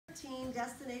2018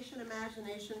 Destination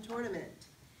Imagination Tournament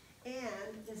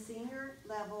and the senior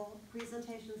level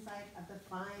presentation site of the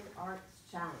Fine Arts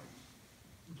Challenge.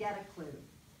 Get a clue.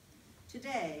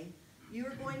 Today, you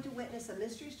are going to witness a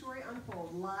mystery story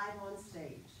unfold live on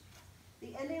stage.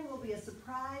 The ending will be a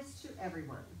surprise to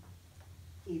everyone,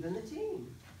 even the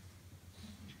team.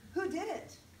 Who did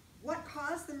it? What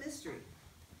caused the mystery?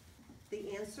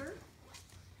 The answer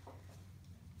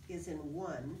is in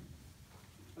one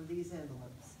of these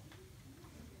envelopes.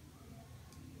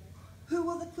 Who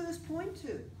will the clues point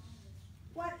to?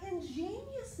 What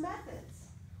ingenious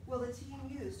methods will the team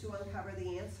use to uncover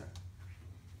the answer?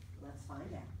 Let's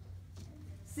find out.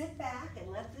 Sit back and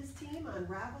let this team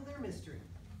unravel their mystery.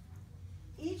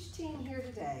 Each team here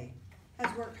today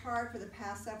has worked hard for the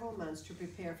past several months to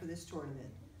prepare for this tournament.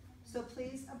 So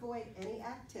please avoid any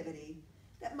activity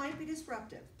that might be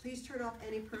disruptive. Please turn off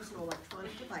any personal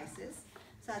electronic devices,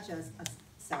 such as a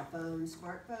cell phone,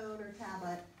 smartphone, or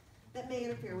tablet, that may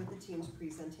interfere with the team's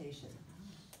presentation.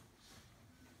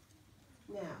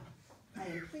 Now, I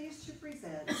am pleased to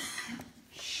present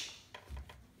Shh,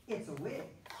 It's a Wig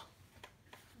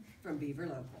from Beaver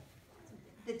Local.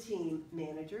 The team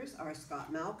managers are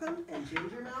Scott Malcolm and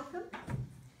Ginger Malcolm,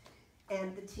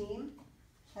 and the team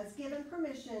has given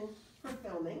permission for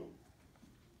filming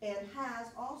and has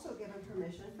also given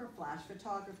permission for flash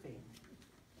photography.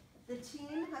 The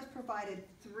team has provided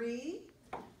 3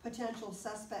 potential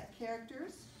suspect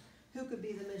characters who could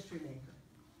be the mystery maker.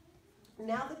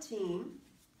 Now the team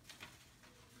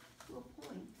will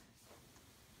point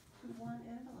to one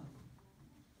envelope.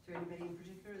 Is there anybody in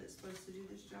particular that's supposed to do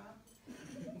this job?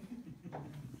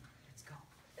 Let's go.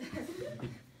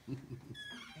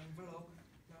 Envelope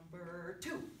number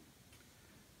 2.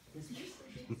 This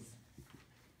one.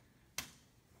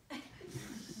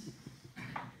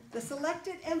 The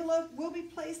selected envelope will be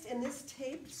placed in this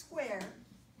taped square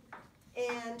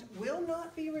and will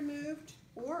not be removed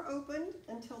or opened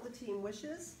until the team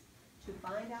wishes to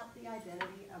find out the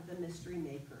identity of the mystery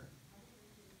maker.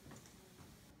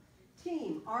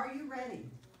 Team, are you ready?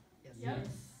 Yes. Yes.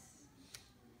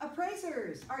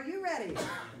 Appraisers, are you ready?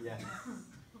 Yes.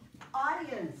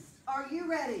 Audience, are you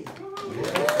ready?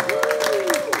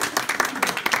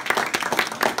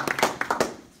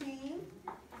 Team,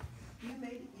 you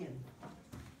may begin.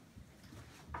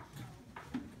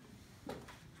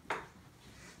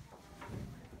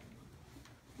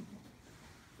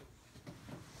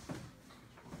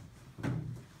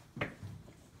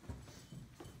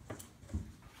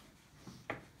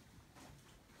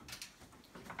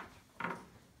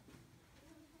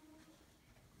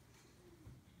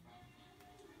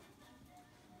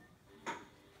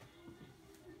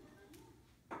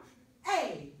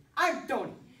 I'm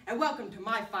Tony, and welcome to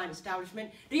my fine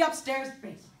establishment, the upstairs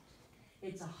basement.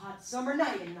 It's a hot summer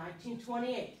night in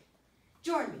 1928.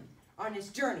 Join me on this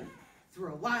journey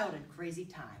through a wild and crazy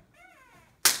time.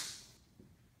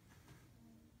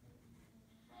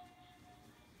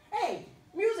 Hey,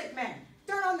 music man,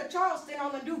 turn on the Charleston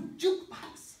on the new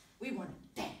jukebox. We want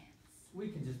to dance. We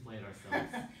can just play it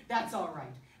ourselves. That's all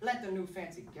right. Let the new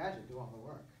fancy gadget do all the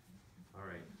work. All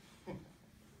right.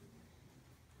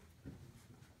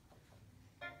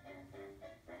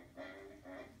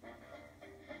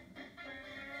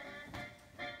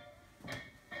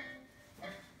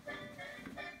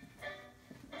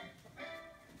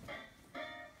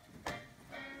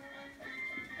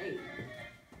 Hey,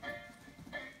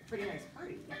 pretty nice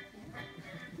party.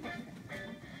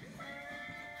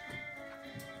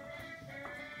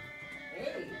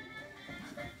 Hey,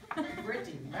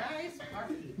 pretty nice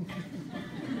party.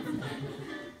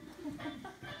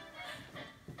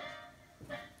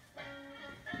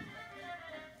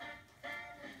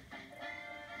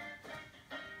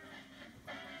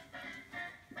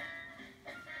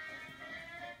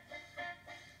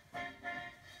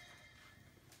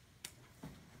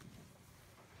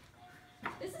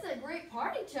 This is a great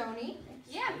party, Tony.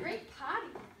 Yeah, great party.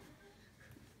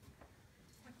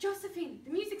 Josephine,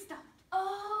 the music stopped.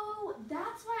 Oh,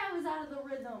 that's why I was out of the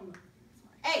rhythm.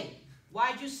 Hey,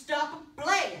 why'd you stop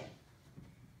playing?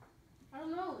 I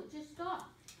don't know, it just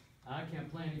stopped. I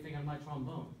can't play anything on my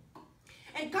trombone.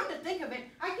 And come to think of it,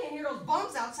 I can hear those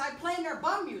bums outside playing their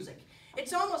bum music.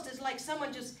 It's almost as like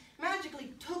someone just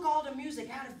magically took all the music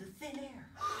out of the thin air.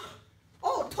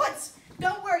 Oh, Toots!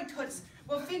 Don't worry, Toots.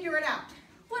 We'll figure it out.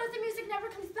 What if the music never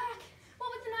comes back? What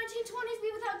would the 1920s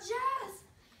be without jazz?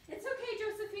 It's okay,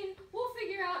 Josephine. We'll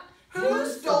figure out Who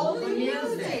stole the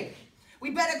music? We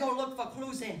better go look for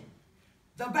clues in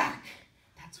the back.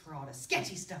 That's where all the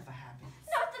sketchy stuff happens.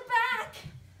 Not the back.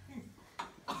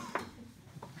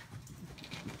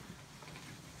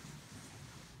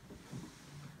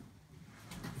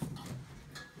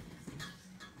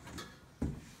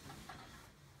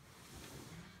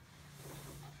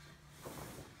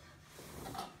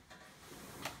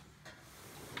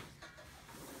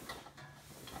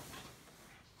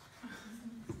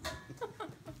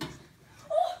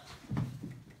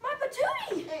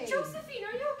 Hey! Josephine,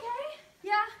 are you okay?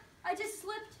 Yeah, I just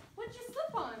slipped. What'd you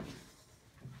slip on?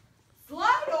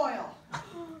 Slide oil.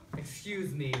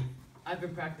 Excuse me. I've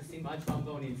been practicing my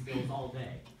tromboning skills all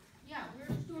day. Yeah, we were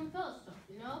just doing fella stuff,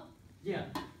 you know? Yeah,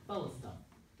 fella stuff.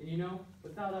 And you know,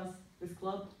 without us, this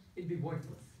club, it'd be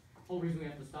worthless. Whole reason we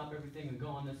have to stop everything and go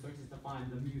on this search is to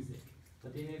find the music.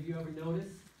 But did any of you ever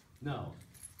notice? No.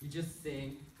 You just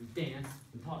sing, and dance,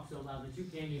 and talk so loud that you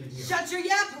can't even hear. Shut your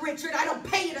yap, Richard. I don't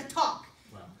pay you to talk.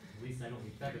 Well, at least I don't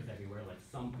leave feathers everywhere like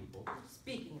some people.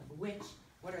 Speaking of which,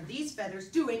 what are these feathers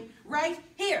doing right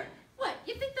here? What,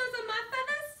 you think those are my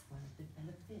feathers? What if it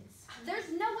benefits?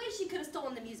 There's no way she could have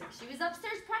stolen the music. She was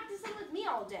upstairs practicing with me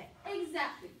all day.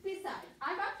 Exactly. Besides,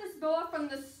 I got this boa from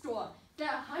the store. There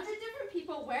are 100 different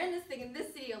people wearing this thing in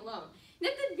this city alone. And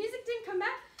if the music didn't come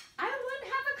back, I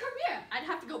wouldn't have a career. I'd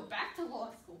have to go back to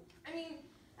law school. I mean,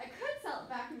 I could sell it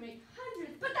back and make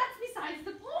hundreds, but that's besides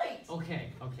the point.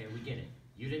 Okay, we get it.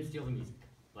 You didn't steal the music.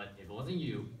 But if it wasn't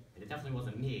you, and it definitely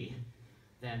wasn't me,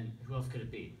 then who else could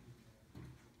it be?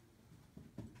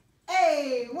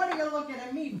 Hey, what are you looking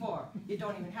at me for? You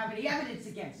don't even have any evidence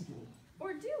against me.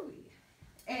 Or do we?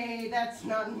 Hey, that's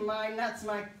not mine, that's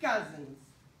my cousin's.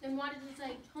 Then why does it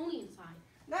say Tony inside?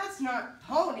 That's not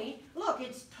Tony. Look,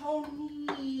 it's Tony.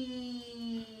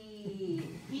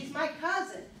 He's my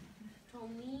cousin.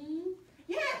 Tony?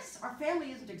 Yes, our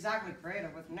family isn't exactly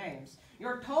creative with names.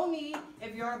 You're Tony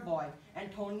if you're a boy, and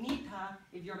Tonita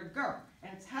if you're a girl.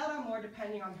 And it's held on more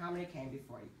depending on how many came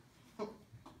before you.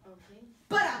 Okay.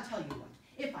 But I'll tell you what,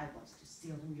 if I was to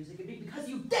steal the music, it'd be because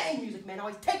you dang music men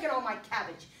always taking all my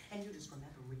cabbage. And you just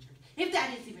remember, Richard, if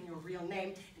that is even your real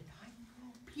name, that I'm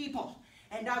your people.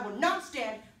 And I will not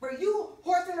stand for you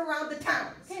horsing around the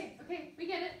towns. Okay, we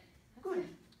get it. Good.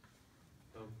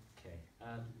 Okay,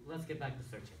 let's get back to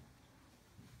searching.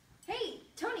 Hey,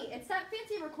 Tony, it's that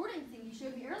fancy recording thing you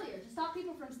showed me earlier to stop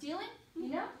people from stealing. You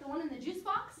know, the one in the juice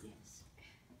box? Yes.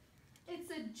 It's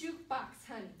a jukebox,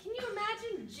 honey. Can you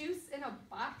imagine juice in a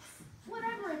box?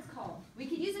 Whatever it's called. We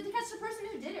could use it to catch the person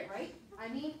who did it, right? I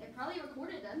mean, it probably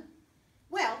recorded them.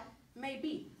 Well,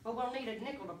 maybe, but we'll need a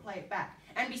nickel to play it back.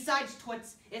 And besides,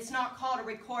 Toots, it's not called a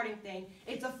recording thing,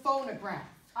 it's a phonograph.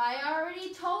 I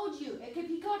already told you. It could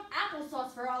be called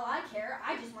applesauce for all I care.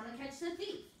 I just want to catch the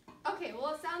thief. Okay,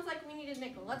 well, it sounds like we need a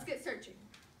nickel. Let's get searching.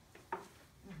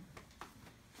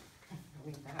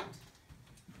 Leave that.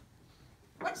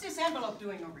 What's this envelope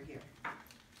doing over here?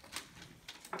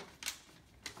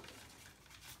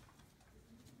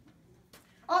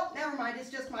 Oh, never mind,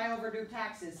 it's just my overdue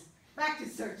taxes. Back to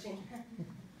searching.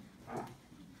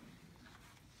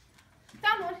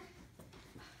 Found one.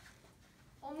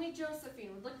 Only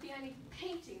Josephine would look behind a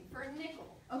painting for a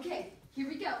nickel. Okay, here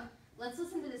we go. Let's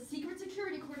listen to the secret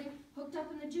security recording hooked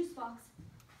up in the juice box.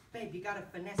 Babe, you gotta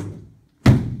finesse it.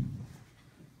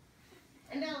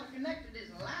 And now I connected his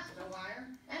Alaska wire,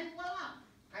 and voila!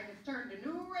 I just turned a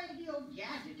new radio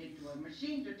gadget into a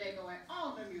machine to take away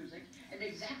all the music at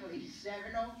exactly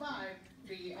 7:05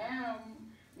 p.m.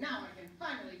 Now I can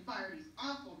finally fire these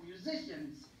awful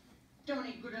musicians.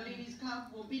 Tony Guidolini's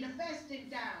club will be the best in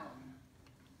town.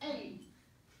 Hey,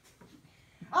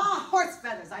 Ah, horse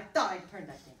feathers, I thought I'd turned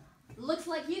that thing off. Looks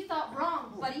like you thought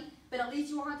wrong, buddy. But at least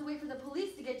you won't have to wait for the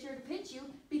police to get here to pinch you,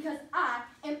 because I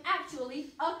am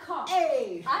actually a cop.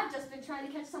 Hey! I've just been trying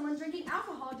to catch someone drinking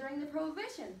alcohol during the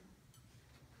Prohibition.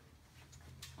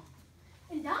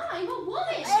 And I'm a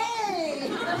woman! Hey!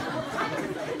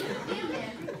 Damn,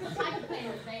 man. I can play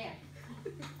with band.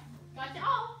 Got you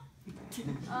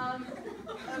all.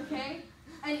 Okay.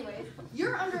 Anyways,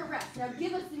 you're under arrest. Now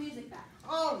give us the music back.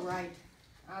 All right.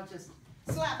 I'll just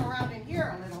slap around in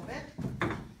here a little bit.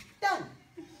 Done.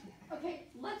 Okay,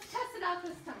 let's test it out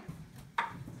this time.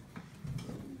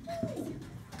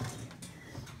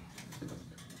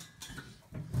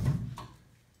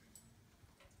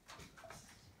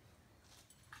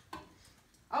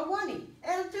 A oney,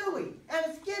 and a twoey, and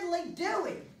a skiddly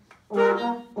dooey.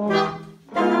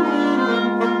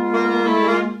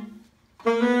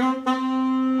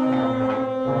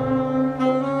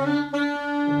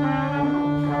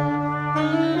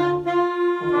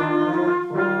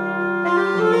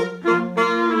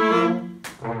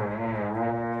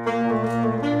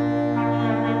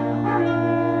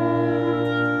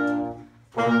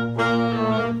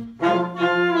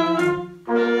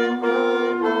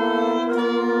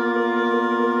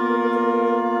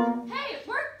 Hey, it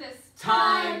worked this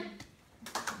time!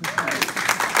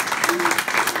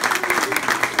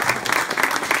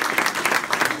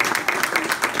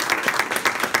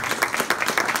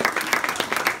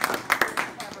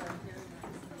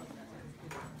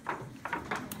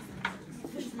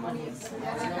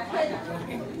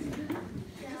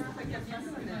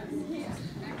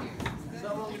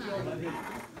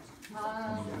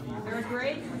 Third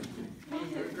grade? I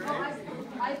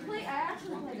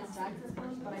actually played the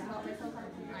saxophone, but I taught myself how to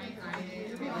play.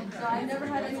 So I never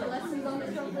had any lessons on the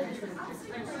trumpet.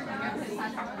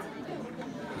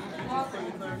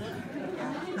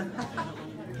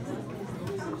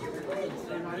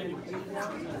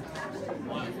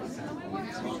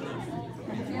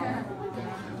 Yeah.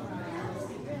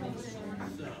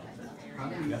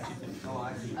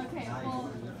 Okay, well,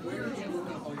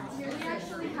 here we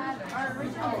actually had our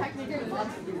original technical our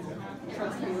original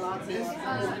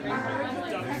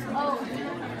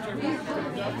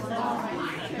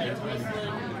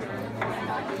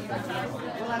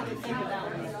we'll have to think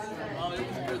about it.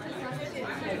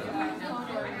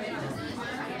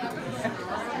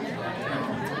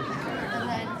 And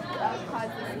then that would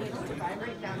cause the switch to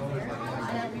vibrate down here, and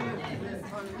then we would do this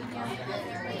on medium, and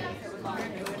if it was longer,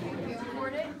 it would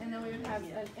record it, and then we would have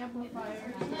an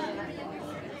amplifier.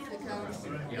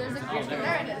 There's a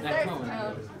there it is. There's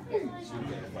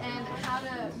and how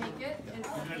to make it is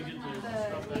the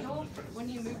needle. When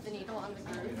you move the needle on the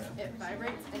groove, it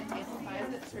vibrates and it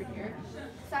amplifies it through here.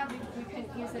 Sadly, we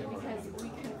couldn't use it because we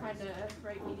couldn't find a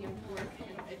right medium to work,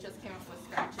 and it just came up with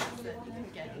scratches that you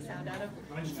couldn't get any sound out of.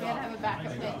 So we had to have a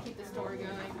backup bit, keep the story going.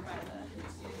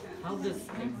 How this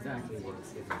exactly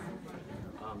works is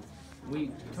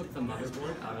we took the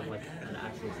motherboard out of like an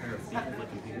actual pair of speakers,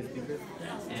 like computer speakers,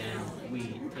 and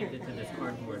we taped it to this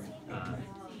cardboard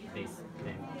base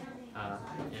thing.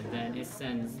 And then it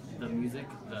sends the music,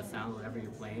 the sound, whatever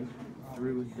you're playing,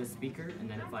 through the speaker, and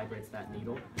then it vibrates that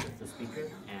needle with the speaker,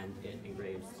 and it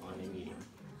engraves on a medium.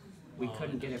 We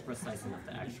couldn't get it precise enough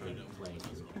to actually play.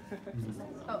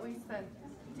 But we spent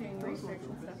doing research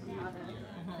and stuff on how to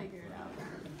figure it out.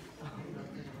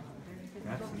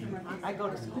 I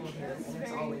go to school here, and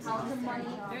it's always How the money,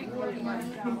 very good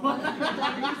money.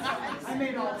 I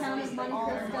made all Counted money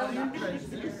for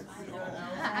stuff.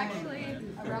 Actually,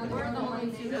 we're the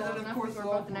only two that old enough. We're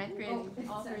both in 9th grade, and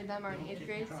all three of them are in 8th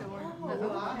grade, so we're the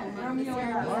this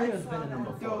year. Mario's been in them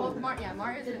before. Both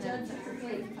Mario's been in them.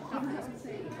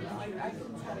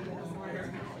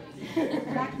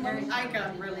 I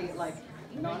got really like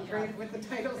not great with the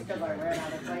titles because I ran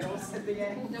out of titles at the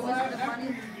end. There was the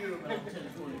fun.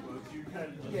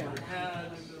 Yeah.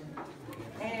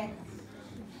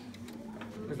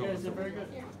 You guys are very good.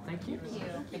 Thank you.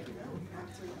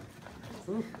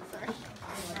 All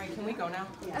right, can we go now?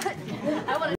 I want to.